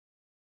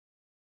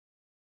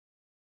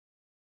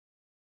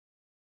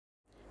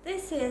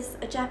This is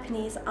a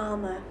Japanese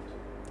armour,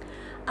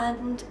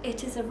 and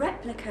it is a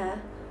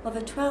replica of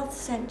a 12th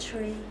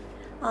century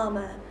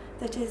armour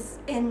that is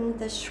in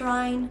the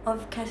shrine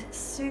of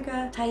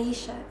Kasuga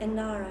Taisha in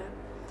Nara,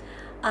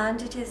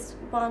 and it is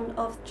one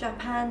of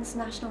Japan's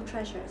national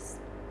treasures.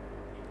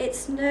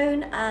 It's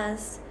known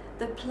as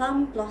the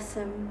plum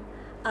blossom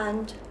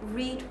and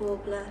reed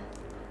warbler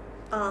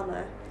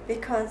armour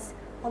because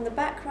on the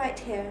back right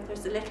here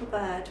there's a little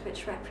bird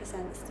which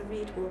represents the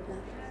reed warbler.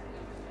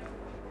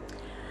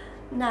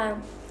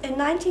 Now, in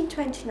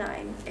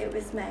 1929 it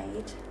was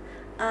made,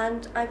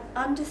 and I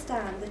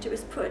understand that it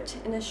was put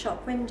in a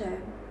shop window,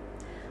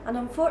 and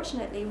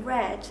unfortunately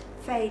red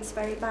fades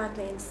very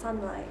badly in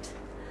sunlight,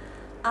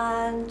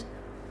 and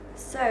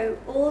so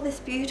all this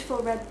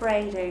beautiful red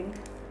braiding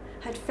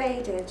had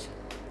faded.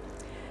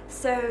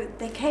 So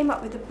they came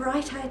up with the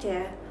bright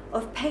idea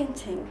of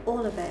painting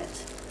all of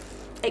it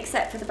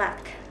except for the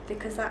back,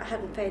 because that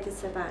hadn't faded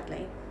so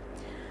badly,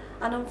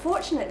 and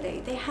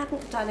unfortunately they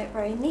hadn't done it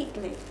very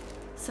neatly.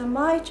 So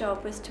my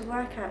job was to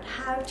work out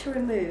how to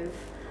remove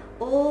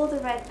all the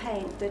red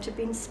paint that had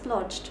been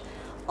splodged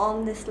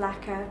on this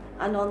lacquer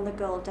and on the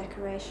gold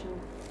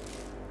decoration.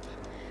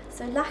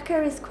 So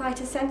lacquer is quite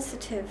a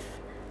sensitive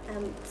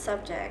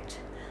subject,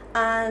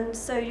 and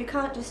so you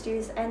can't just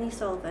use any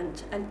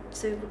solvent, and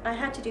so I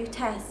had to do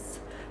tests.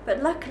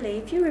 But luckily,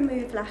 if you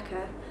remove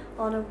lacquer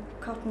on a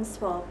cotton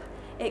swab,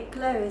 it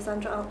glows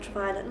under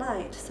ultraviolet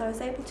light, so I was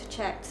able to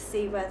check to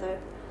see whether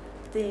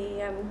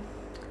the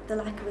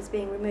lacquer was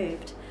being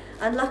removed,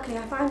 and luckily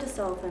I found a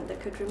solvent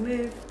that could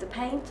remove the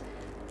paint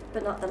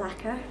but not the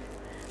lacquer,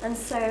 and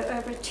so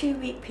over a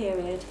 2-week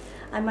period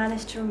I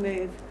managed to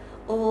remove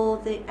all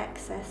the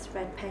excess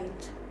red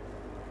paint.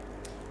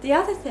 The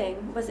other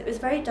thing was it was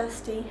very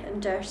dusty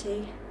and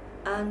dirty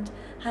and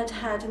had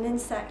had an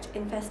insect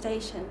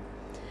infestation,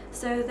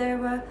 so there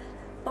were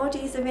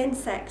bodies of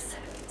insects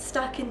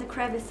stuck in the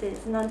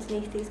crevices and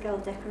underneath these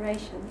gold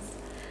decorations.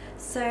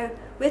 So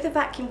with a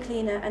vacuum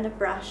cleaner and a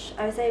brush,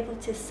 I was able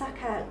to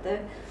suck out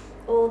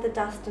all the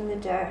dust and the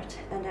dirt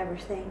and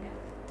everything,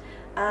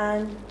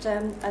 and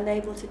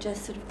able to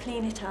just sort of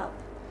clean it up.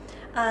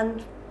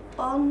 And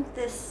on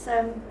this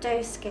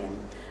dough skin,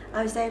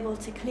 I was able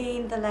to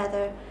clean the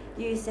leather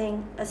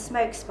using a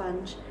smoke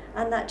sponge,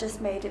 and that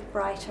just made it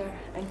brighter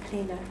and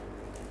cleaner.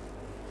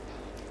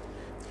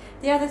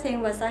 The other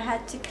thing was I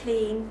had to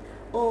clean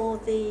all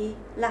the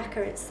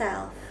lacquer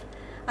itself,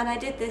 and I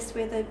did this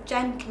with a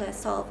gentler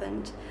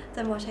solvent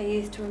than what I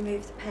used to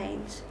remove the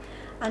paint,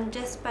 and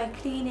just by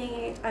cleaning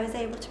it I was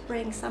able to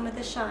bring some of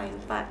the shine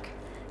back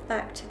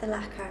to the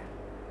lacquer.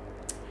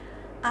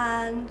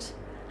 And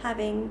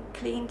having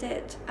cleaned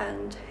it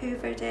and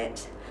hoovered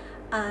it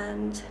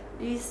and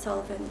used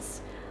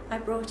solvents, I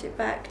brought it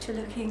back to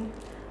looking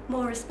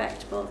more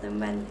respectable than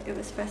when it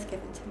was first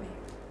given to me.